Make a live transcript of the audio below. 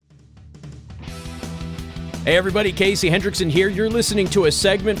Hey everybody, Casey Hendrickson here. You're listening to a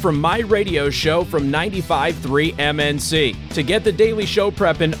segment from my radio show from 95.3 MNC. To get the daily show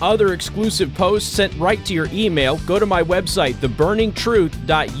prep and other exclusive posts sent right to your email, go to my website,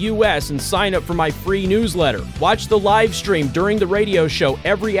 theburningtruth.us, and sign up for my free newsletter. Watch the live stream during the radio show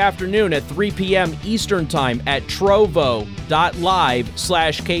every afternoon at 3 p.m. Eastern Time at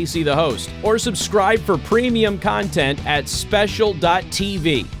trovo.live/Casey the host, or subscribe for premium content at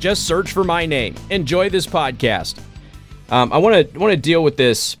special.tv. Just search for my name. Enjoy this podcast. I want to deal with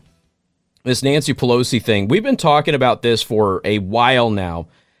this Nancy Pelosi thing. We've been talking about this for a while now,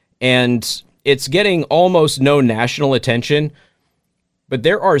 and it's getting almost no national attention. But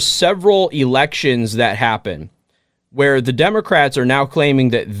there are several elections that happen where the Democrats are now claiming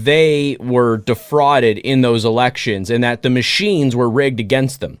that they were defrauded in those elections and that the machines were rigged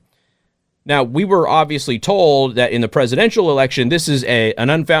against them. Now, we were obviously told that in the presidential election, this is an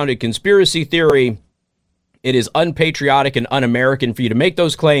unfounded conspiracy theory. It is unpatriotic and un-American for you to make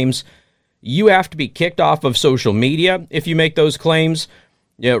those claims. You have to be kicked off of social media if you make those claims.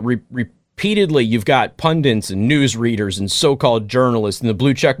 You know, repeatedly, you've got pundits and news readers and so-called journalists and the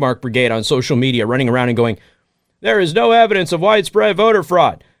blue checkmark brigade on social media running around and going, there is no evidence of widespread voter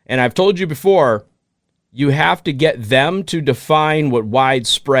fraud. And I've told you before, you have to get them to define what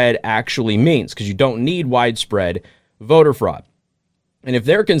widespread actually means, because you don't need widespread voter fraud. And if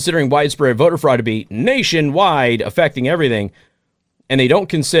they're considering widespread voter fraud to be nationwide, affecting everything, and they don't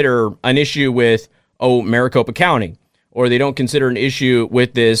consider an issue with, Maricopa County, or they don't consider an issue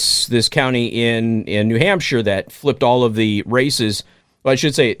with this county in New Hampshire that flipped all of the races, well, I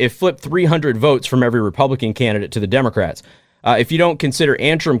should say it flipped 300 votes from every Republican candidate to the Democrats. If you don't consider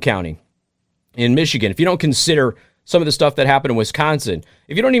Antrim County in Michigan, if you don't consider some of the stuff that happened in Wisconsin,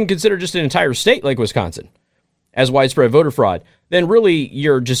 if you don't even consider just an entire state like Wisconsin as widespread voter fraud, then really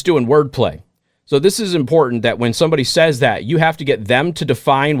you're just doing wordplay. So this is important that when somebody says that, you have to get them to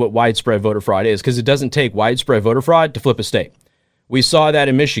define what widespread voter fraud is, because it doesn't take widespread voter fraud to flip a state. We saw that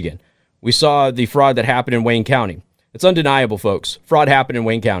in Michigan. We saw the fraud that happened in Wayne County. It's undeniable, folks. Fraud happened in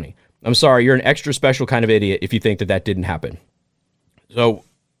Wayne County. I'm sorry, you're an extra special kind of idiot if you think that that didn't happen. So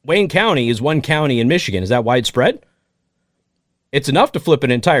Wayne County is one county in Michigan. Is that widespread? It's enough to flip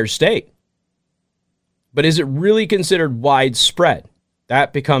an entire state. But is it really considered widespread?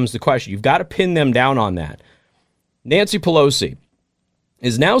 That becomes the question. You've got to pin them down on that. Nancy Pelosi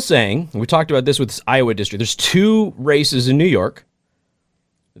is now saying, and we talked about this with this Iowa district, there's two races in New York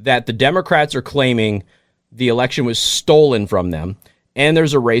that the Democrats are claiming the election was stolen from them. And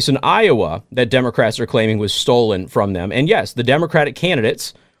there's a race in Iowa that Democrats are claiming was stolen from them. And yes, the Democratic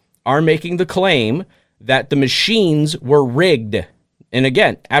candidates are making the claim that the machines were rigged. And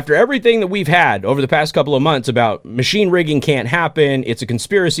again, after everything that we've had over the past couple of months about machine rigging can't happen, it's a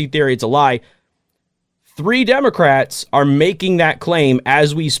conspiracy theory, it's a lie, 3 Democrats are making that claim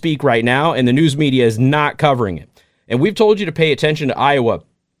as we speak right now, and the news media is not covering it. And we've told you to pay attention to Iowa.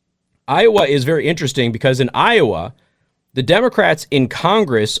 Iowa is very interesting because in Iowa, the Democrats in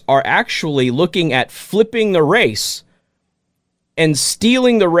Congress are actually looking at flipping the race and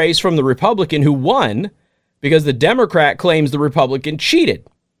stealing the race from the Republican who won, because the Democrat claims the Republican cheated.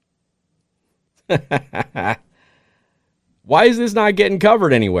 Why is this not getting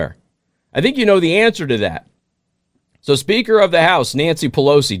covered anywhere? I think you know the answer to that. So Speaker of the House, Nancy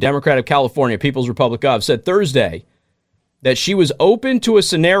Pelosi, Democrat of California, People's Republic of, said Thursday that she was open to a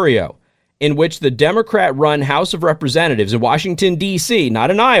scenario in which the Democrat-run House of Representatives in Washington, D.C., not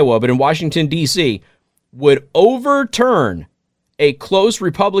in Iowa, but in Washington, D.C., would overturn a close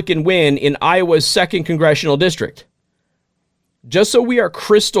Republican win in Iowa's 2nd congressional district. Just so we are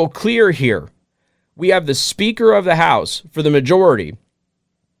crystal clear here, we have the Speaker of the House for the majority.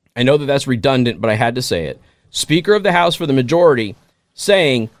 I know that that's redundant, but I had to say it. Speaker of the House for the majority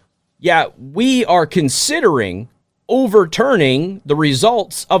saying, yeah, we are considering overturning the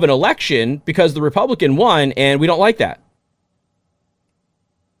results of an election because the Republican won and we don't like that.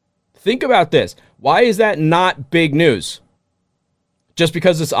 Think about this. Why is that not big news? Just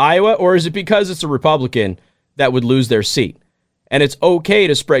because it's Iowa, or is it because it's a Republican that would lose their seat? And it's okay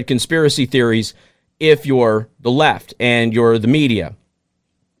to spread conspiracy theories if you're the left and you're the media.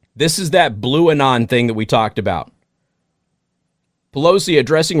 This is that Blue Anon thing that we talked about. Pelosi,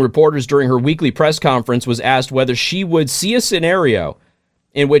 addressing reporters during her weekly press conference, was asked whether she would see a scenario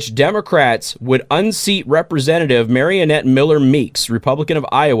in which Democrats would unseat Representative Mariannette Miller Meeks, Republican of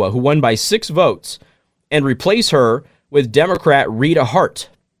Iowa, who won by 6 votes, and replace her with Democrat Rita Hart.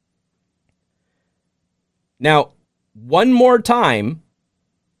 Now, one more time,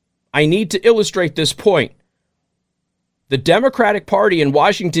 I need to illustrate this point. The Democratic Party in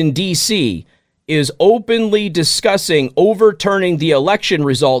Washington, D.C. is openly discussing overturning the election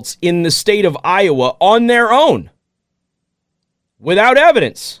results in the state of Iowa on their own without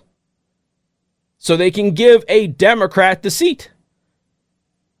evidence so they can give a Democrat the seat.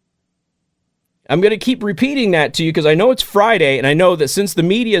 I'm going to keep repeating that to you because I know it's Friday, and I know that since the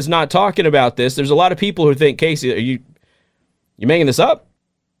media is not talking about this, there's a lot of people who think, Casey, are you making this up?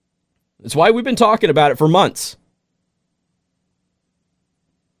 That's why we've been talking about it for months.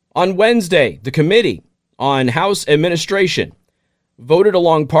 On Wednesday, the Committee on House Administration voted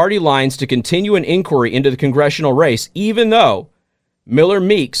along party lines to continue an inquiry into the congressional race, even though Miller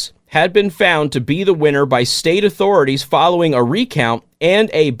Meeks had been found to be the winner by state authorities following a recount and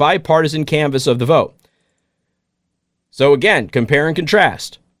a bipartisan canvass of the vote. So again, compare and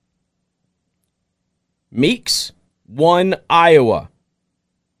contrast. Meeks won Iowa.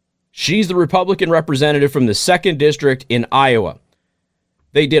 She's the Republican representative from the 2nd District in Iowa.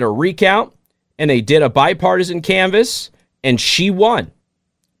 They did a recount and they did a bipartisan canvass and she won.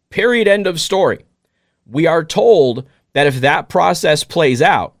 Period. End of story. We are told that if that process plays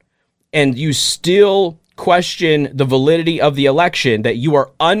out and you still question the validity of the election, that you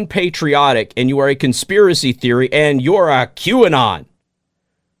are unpatriotic and you are a conspiracy theory and you're a QAnon,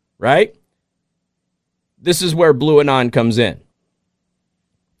 right? This is where Blue Anon comes in.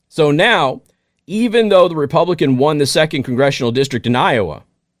 So now, even though the Republican won the 2nd Congressional District in Iowa,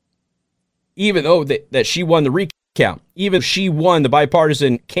 even though that she won the recount, even if she won the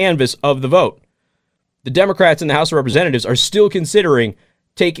bipartisan canvass of the vote, the Democrats in the House of Representatives are still considering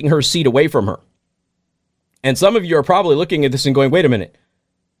taking her seat away from her. And some of you are probably looking at this and going, wait a minute.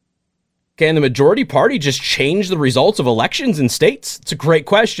 Can the majority party just change the results of elections in states? It's a great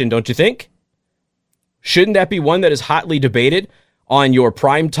question, don't you think? Shouldn't that be one that is hotly debated on your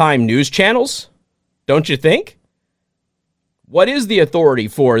primetime news channels? Don't you think? What is the authority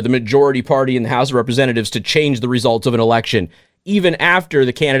for the majority party in the House of Representatives to change the results of an election, even after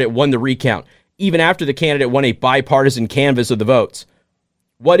the candidate won the recount, even after the candidate won a bipartisan canvass of the votes?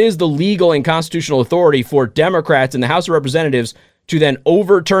 What is the legal and constitutional authority for Democrats in the House of Representatives to then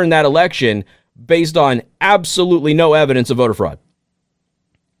overturn that election based on absolutely no evidence of voter fraud?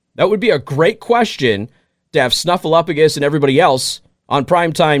 That would be a great question to have Snuffleupagus and everybody else on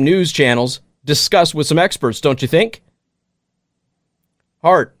primetime news channels discuss with some experts, don't you think?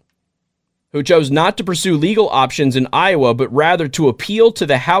 Hart, who chose not to pursue legal options in Iowa, but rather to appeal to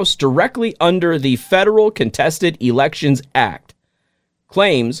the House directly under the Federal Contested Elections Act,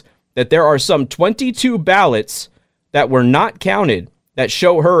 claims that there are some 22 ballots that were not counted that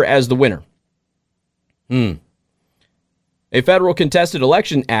show her as the winner. A Federal Contested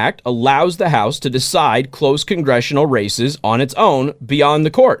Election Act allows the House to decide close congressional races on its own beyond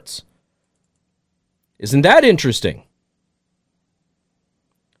the courts. Isn't that interesting?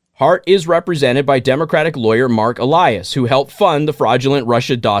 Hart is represented by Democratic lawyer Mark Elias, who helped fund the fraudulent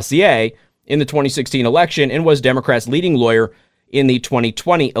Russia dossier in the 2016 election and was Democrats' leading lawyer in the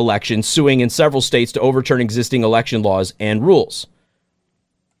 2020 election, suing in several states to overturn existing election laws and rules.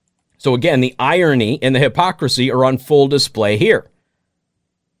 So again, the irony and the hypocrisy are on full display here.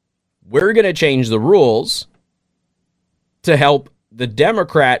 We're going to change the rules to help the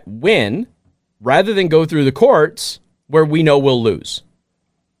Democrat win rather than go through the courts where we know we'll lose.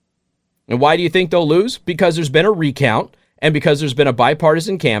 And why do you think they'll lose? Because there's been a recount and because there's been a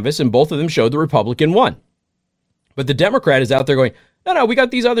bipartisan canvass and both of them showed the Republican won. But the Democrat is out there going, no, we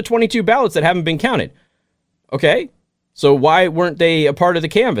got these other 22 ballots that haven't been counted. Okay, so why weren't they a part of the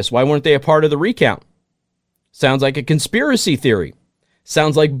canvass? Why weren't they a part of the recount? Sounds like a conspiracy theory.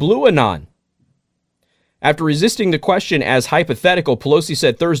 Sounds like Blue Anon. After resisting the question as hypothetical, Pelosi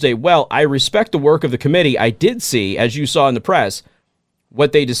said Thursday, well, I respect the work of the committee. I did see, as you saw in the press,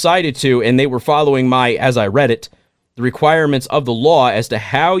 what they decided to, and they were following as I read it, the requirements of the law as to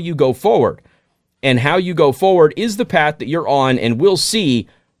how you go forward. And how you go forward is the path that you're on, and we'll see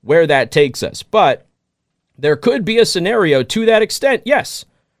where that takes us. But there could be a scenario to that extent, yes.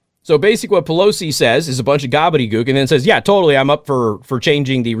 So basically what Pelosi says is a bunch of gobbledygook and then says, yeah, totally, I'm up for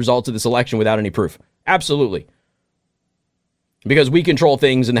changing the results of this election without any proof. Absolutely. Because we control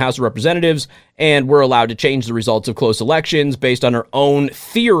things in the House of Representatives, and we're allowed to change the results of close elections based on our own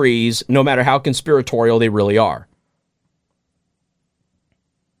theories, no matter how conspiratorial they really are.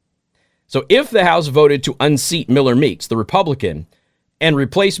 So if the House voted to unseat Miller Meeks, the Republican, and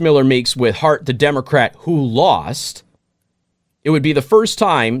replace Miller Meeks with Hart, the Democrat, who lost, it would be the first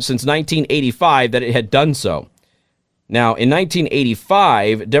time since 1985 that it had done so. Now, in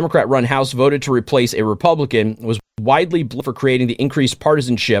 1985, Democrat-run House voted to replace a Republican, was widely blamed for creating the increased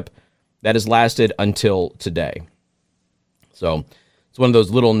partisanship that has lasted until today. So It's one of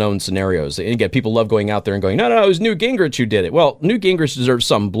those little known scenarios. And again, people love going out there and going, no, it was Newt Gingrich who did it. Well, Newt Gingrich deserves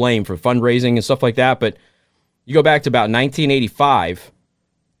some blame for fundraising and stuff like that. But you go back to about 1985,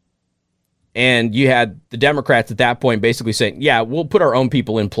 and you had the Democrats at that point basically saying, yeah, we'll put our own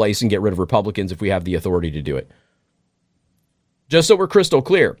people in place and get rid of Republicans if we have the authority to do it. Just so we're crystal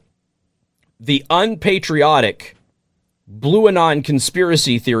clear, the unpatriotic Blue Anon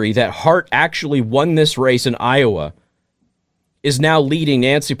conspiracy theory that Hart actually won this race in Iowa is now leading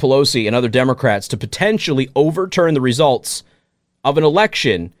Nancy Pelosi and other Democrats to potentially overturn the results of an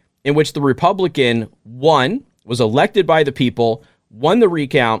election in which the Republican won, was elected by the people, won the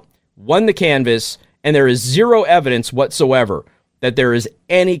recount, won the canvass, and there is zero evidence whatsoever that there is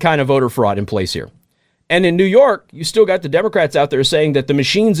any kind of voter fraud in place here. And in New York, you still got the Democrats out there saying that the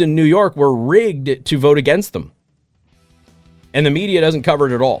machines in New York were rigged to vote against them. And the media doesn't cover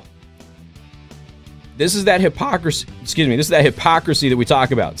it at all. This is that hypocrisy, this is that hypocrisy that we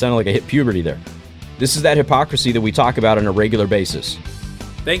talk about. It sounded like I hit puberty there. This is that hypocrisy that we talk about on a regular basis.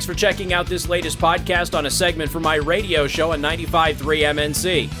 Thanks for checking out this latest podcast on a segment from my radio show on 95.3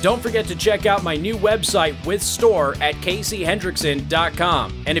 MNC. Don't forget to check out my new website with store at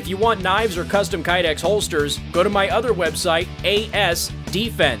CaseyHendrickson.com. And if you want knives or custom Kydex holsters, go to my other website,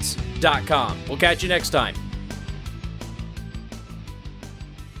 ASDefense.com. We'll catch you next time.